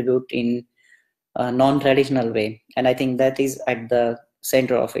contribute in a non-traditional way. And I think that is at the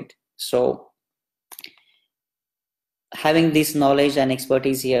center of it. So having this knowledge and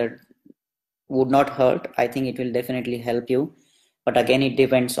expertise here would not hurt. I think it will definitely help you. But again, it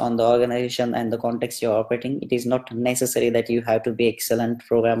depends on the organization and the context you're operating. It is not necessary that you have to be excellent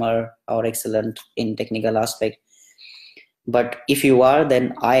programmer or excellent in technical aspect. But if you are,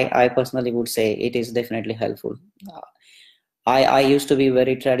 then I personally would say it is definitely helpful. I used to be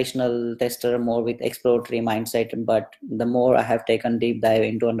very traditional tester, more with exploratory mindset, but the more I have taken deep dive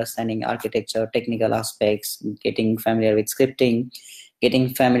into understanding architecture, technical aspects, getting familiar with scripting,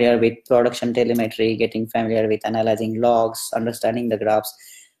 getting familiar with production telemetry, getting familiar with analyzing logs, understanding the graphs,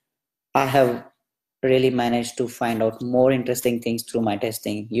 I have really managed to find out more interesting things through my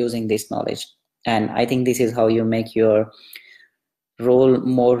testing using this knowledge. And I think this is how you make your role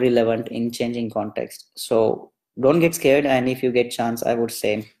more relevant in changing context. So don't get scared, and if you get chance, I would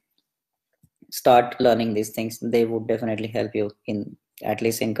say start learning these things. They would definitely help you in, at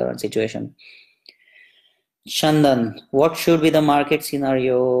least in current situation. Chandan, what should be the market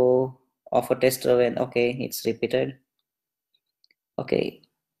scenario of a tester when, okay, it's repeated. Okay.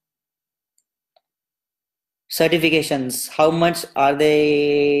 Certifications, how much are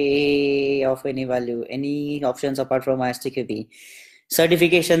they of any value? Any options apart from ISTQB?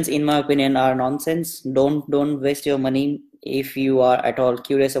 Certifications, in my opinion, are nonsense. Don't waste your money. If you are at all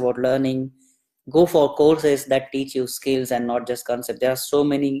curious about learning, go for courses that teach you skills and not just concepts. There are so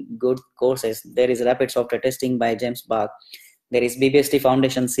many good courses. There is Rapid Software Testing by James Bach. There is BBST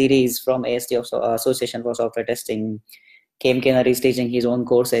Foundation series from AST Association for Software Testing. Cam Kenner is teaching his own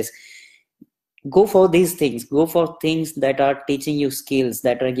courses. Go for these things. Go for things that are teaching you skills,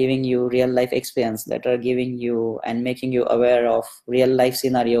 that are giving you real life experience, that are giving you and making you aware of real life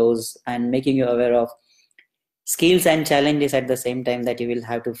scenarios and making you aware of skills and challenges at the same time that you will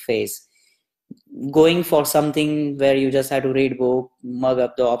have to face. Going for something where you just have to read book, mug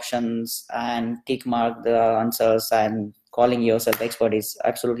up the options and tick mark the answers and calling yourself expert is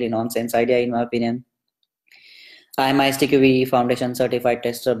absolutely nonsense idea, in my opinion. I'm ISTQB Foundation certified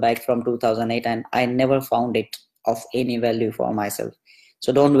tester back from 2008, and I never found it of any value for myself.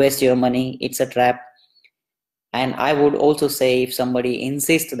 So don't waste your money. It's a trap. And I would also say, if somebody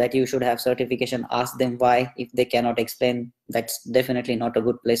insists that you should have certification, ask them why. If they cannot explain, that's definitely not a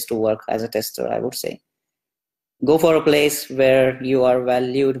good place to work as a tester, I would say. Go for a place where you are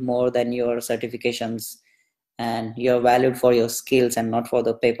valued more than your certifications, and you're valued for your skills and not for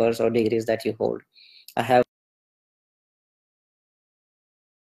the papers or degrees that you hold. I have,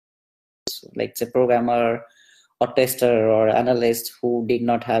 like, say, programmer or tester or analyst who did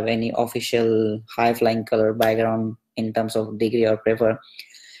not have any official high flying color background in terms of degree or paper.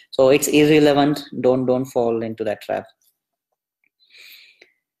 So it's irrelevant. Don't fall into that trap.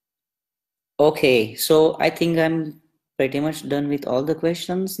 Okay, so I think I'm pretty much done with all the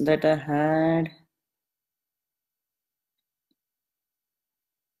questions that I had.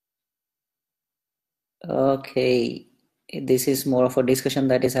 Okay, this is more of a discussion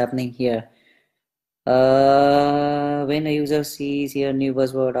that is happening here. When a user sees your new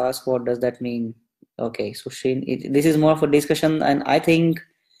buzzword, ask what does that mean? Okay, so this is more of a discussion, and I think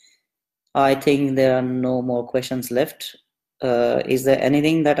there are no more questions left. Is there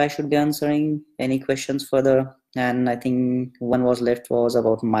anything that I should be answering? Any questions further? And I think one was left was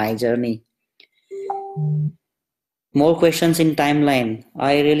about my journey. More questions in timeline.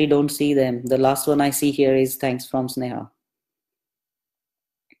 I really don't see them. The last one I see here is thanks from Sneha.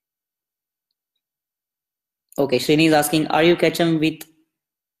 Okay, Srini is asking, are you catching with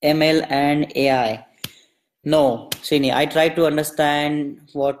ML and AI? No, Srini, I try to understand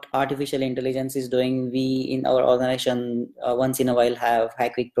what artificial intelligence is doing. We in our organization once in a while have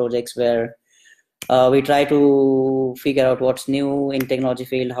hack week projects where we try to figure out what's new in technology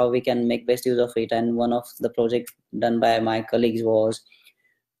field, how we can make best use of it. And one of the projects done by my colleagues was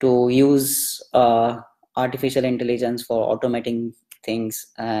to use artificial intelligence for automating things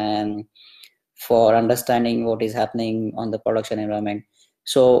and for understanding what is happening on the production environment.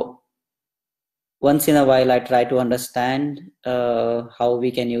 So once in a while, I try to understand how we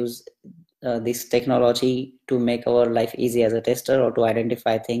can use this technology to make our life easy as a tester or to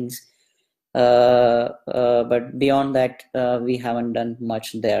identify things. But beyond that, we haven't done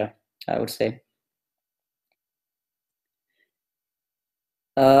much there, I would say.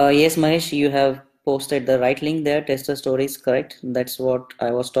 Yes, Mahesh, you have posted the right link there. Tester stories, correct? That's what I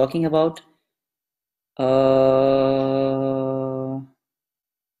was talking about.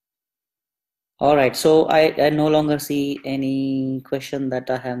 All right, so I no longer see any question that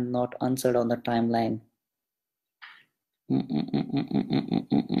I have not answered on the timeline.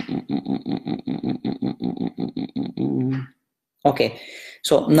 Okay,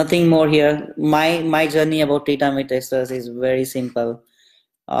 so nothing more here. My journey about T-time testers is very simple.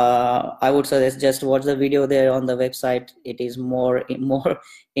 I would suggest just watch the video there on the website. It is more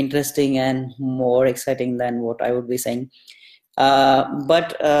interesting and more exciting than what I would be saying.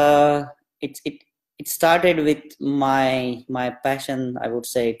 But it started with my passion, I would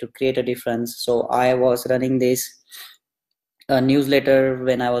say, to create a difference. So I was running this newsletter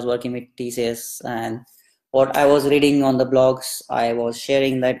when I was working with TCS, and what I was reading on the blogs, I was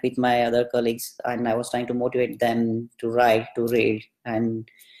sharing that with my other colleagues, and I was trying to motivate them to write, to read, and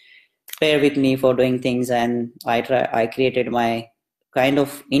pair with me for doing things. And I created my kind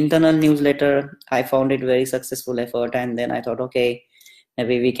of internal newsletter. I found it very successful effort, and then I thought, okay,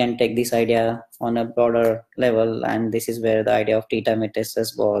 maybe we can take this idea on a broader level, and this is where the idea of tea time with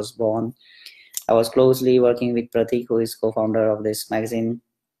testers was born. I was closely working with Pratik, who is co-founder of this magazine,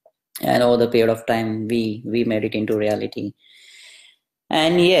 and over the period of time, we made it into reality.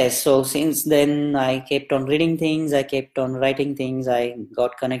 And yes, so since then, I kept on reading things, I kept on writing things, I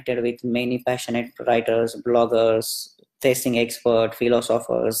got connected with many passionate writers, bloggers, testing expert,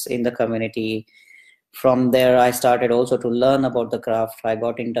 philosophers in the community. From there, I started also to learn about the craft. I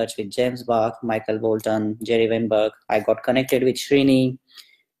got in touch with James Bach, Michael Bolton, Jerry Weinberg. I got connected with Srini,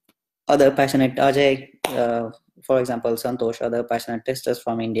 other passionate Ajay, for example, Santosh, other passionate testers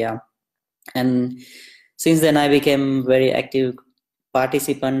from India. And since then, I became very active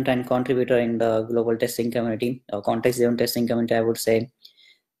participant and contributor in the global testing community, or context-driven testing community, I would say.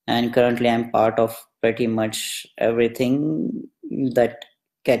 And currently, I'm part of pretty much everything that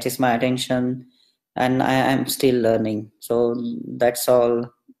catches my attention, and I am still learning. So that's all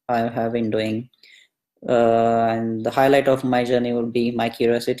I have been doing. And the highlight of my journey would be my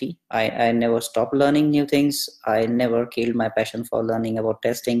curiosity. I never stopped learning new things. I never killed my passion for learning about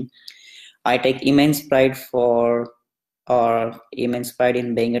testing. I take immense pride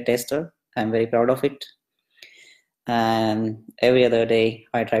in being a tester. I'm very proud of it. And every other day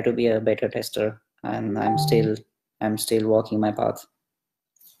I try to be a better tester, and I'm still walking my path.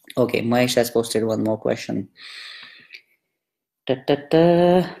 Okay, Mahesh has posted one more question.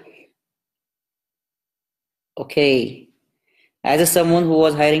 Ta-ta-ta. Okay. As a someone who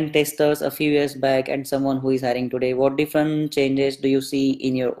was hiring testers a few years back and someone who is hiring today, what different changes do you see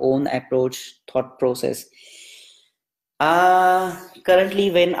in your own approach, thought process? Currently,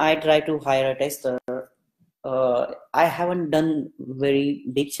 when I try to hire a tester, I haven't done very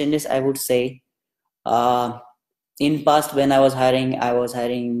big changes, I would say. Uh, in past, when I was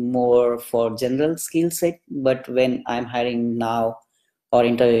hiring more for general skill set. But when I'm hiring now or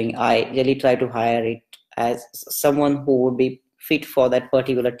interviewing, I really try to hire it as someone who would be fit for that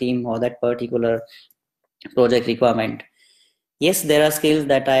particular team or that particular project requirement. Yes, there are skills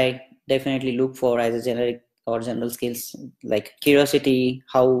that I definitely look for as a generic or general skills, like curiosity,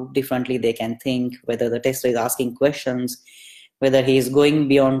 how differently they can think, whether the tester is asking questions, whether he is going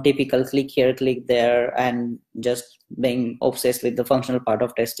beyond typical click here, click there, and just being obsessed with the functional part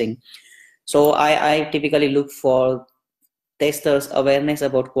of testing. So I typically look for testers' awareness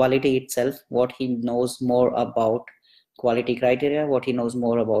about quality itself, what he knows more about quality criteria, what he knows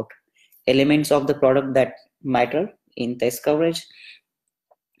more about elements of the product that matter in test coverage,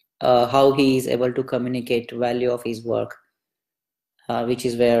 how he is able to communicate value of his work, which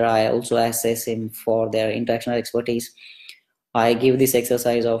is where I also assess him for their interactional expertise. I give this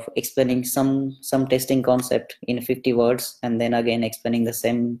exercise of explaining some testing concept in 50 words, and then again explaining the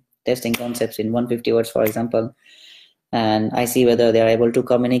same testing concepts in 150 words, for example. And I see whether they are able to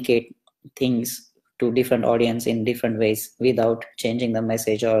communicate things to different audience in different ways without changing the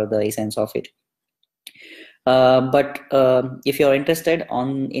message or the essence of it. But if you're interested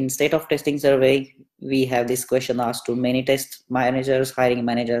in state of testing survey, we have this question asked to many test managers, hiring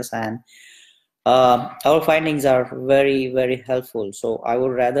managers, and our findings are very, very helpful. So I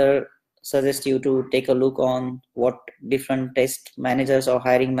would rather suggest you to take a look on what different test managers or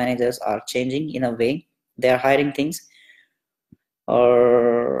hiring managers are changing in a way they are hiring things.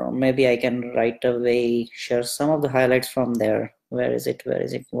 Or maybe I can right away share some of the highlights from there. Where is it? Where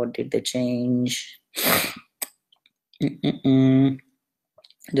is it? What did they change?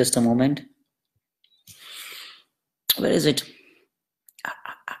 Just a moment. Where is it?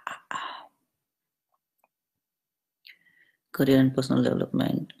 Career and personal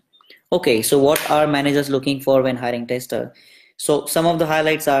development. Okay, so what are managers looking for when hiring tester? So some of the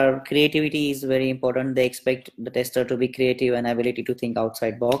highlights are creativity is very important. They expect the tester to be creative and ability to think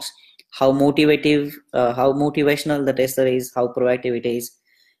outside box. How motivational the tester is, how proactive it is.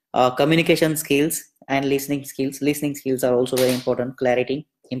 Communication skills and listening skills. Listening skills are also very important. Clarity,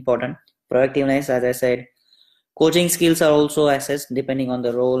 important. Proactiveness, as I said. Coaching skills are also assessed depending on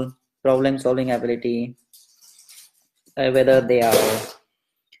the role. Problem solving ability, whether they are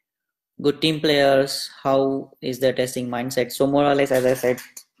good team players, how is their testing mindset. So more or less, as I said,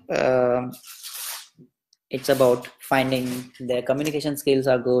 um it's about finding their communication skills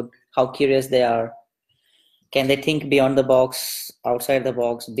are good, how curious they are, Can they think beyond the box, outside the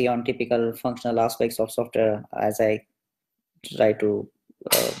box, beyond typical functional aspects of software, as I try to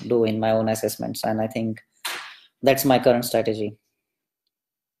do in my own assessments? And I think that's my current strategy.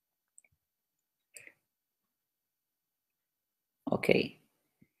 Okay.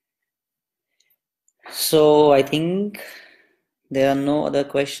 So I think there are no other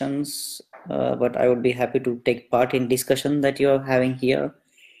questions, but I would be happy to take part in discussion that you're having here.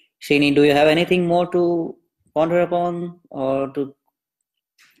 Shini, do you have anything more to ponder upon or to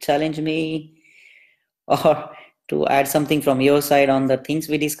challenge me or to add something from your side on the things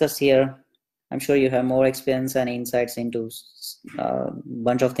we discussed here? I'm sure you have more experience and insights into a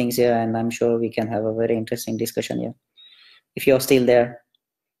bunch of things here, and I'm sure we can have a very interesting discussion here. If you're still there.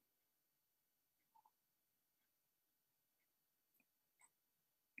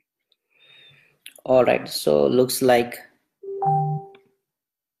 All right, so looks like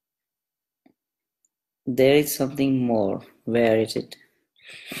there is something more. Where is it?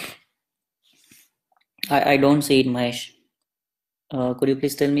 I don't see it, Mahesh. Could you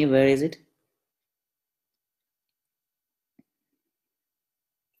please tell me where is it?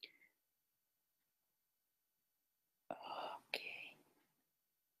 Okay.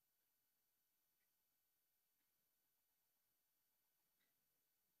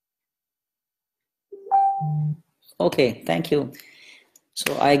 Okay, thank you.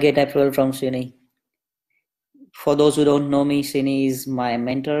 So I get approval from Srini. For those who don't know me, Srini is my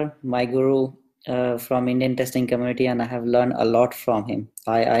mentor, my guru from Indian testing community, and I have learned a lot from him.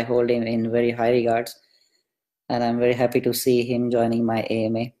 I hold him in very high regards, and I'm very happy to see him joining my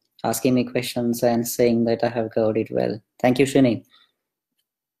AMA, asking me questions and saying that I have covered it well. Thank you, Srini.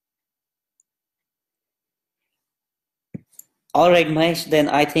 All right, Mahesh, then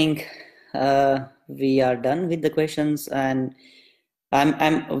I think we are done with the questions, and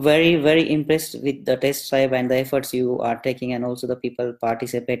I'm very impressed with the test tribe and the efforts you are taking, and also the people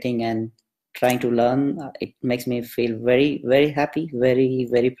participating and trying to learn. It makes me feel very happy,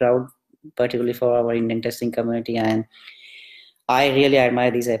 very proud, particularly for our Indian testing community, and I really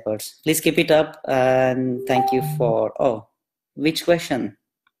admire these efforts. Please keep it up, and thank you for. Oh, which question?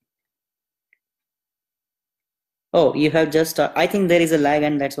 Oh, you have just. I think there is a lag,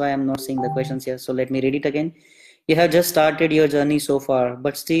 and that's why I'm not seeing the questions here. So let me read it again. You have just started your journey so far,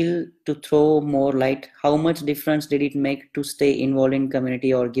 but still to throw more light, how much difference did it make to stay involved in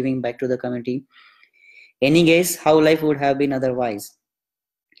community or giving back to the community? Any guess how life would have been otherwise?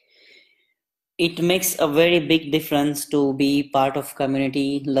 It makes a very big difference to be part of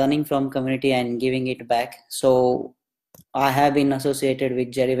community, learning from community and giving it back. So I have been associated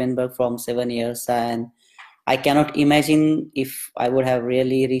with Jerry Weinberg from 7 years, and I cannot imagine if I would have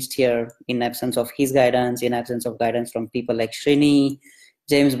really reached here in absence of his guidance, in absence of guidance from people like Srini,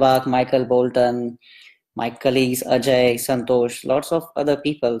 James Bach, Michael Bolton, my colleagues, Ajay, Santosh, lots of other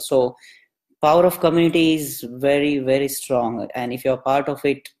people. So power of community is very strong. And if you're part of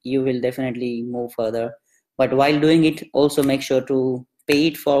it, you will definitely move further. But while doing it, also make sure to pay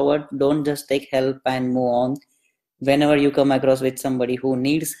it forward. Don't just take help and move on. Whenever you come across with somebody who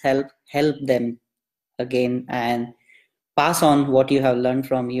needs help, help them again and pass on what you have learned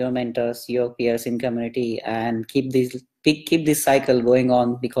from your mentors, your peers in community, and keep this cycle going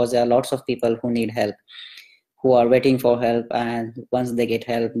on, because there are lots of people who need help, who are waiting for help, and once they get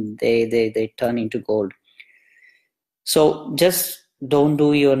help, they turn into gold. So just don't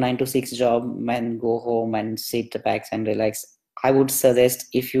do your 9 to 6 job and go home and sit back and relax. I would suggest,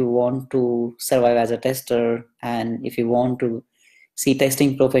 if you want to survive as a tester, and if you want to see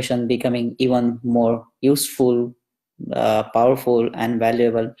testing profession becoming even more useful, powerful and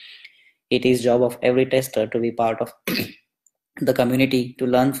valuable, it is job of every tester to be part of the community, to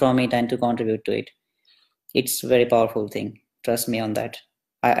learn from it and to contribute to it. It's a very powerful thing. Trust me on that.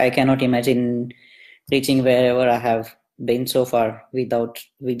 I cannot imagine reaching wherever I have been so far without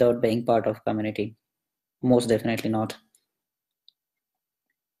being part of community. Most definitely not.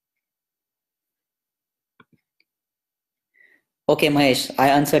 Okay, Mahesh, I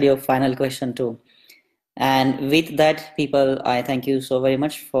answered your final question too. And with that, people, I thank you so very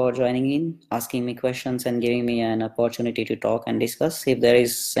much for joining in, asking me questions, and giving me an opportunity to talk and discuss. If there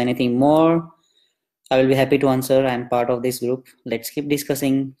is anything more, I will be happy to answer. I'm part of this group. Let's keep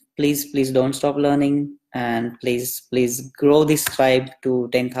discussing. Please don't stop learning, and please grow this tribe to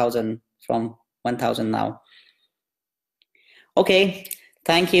 10,000 from 1,000 now. Okay,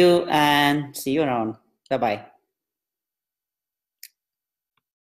 thank you and see you around. Bye bye.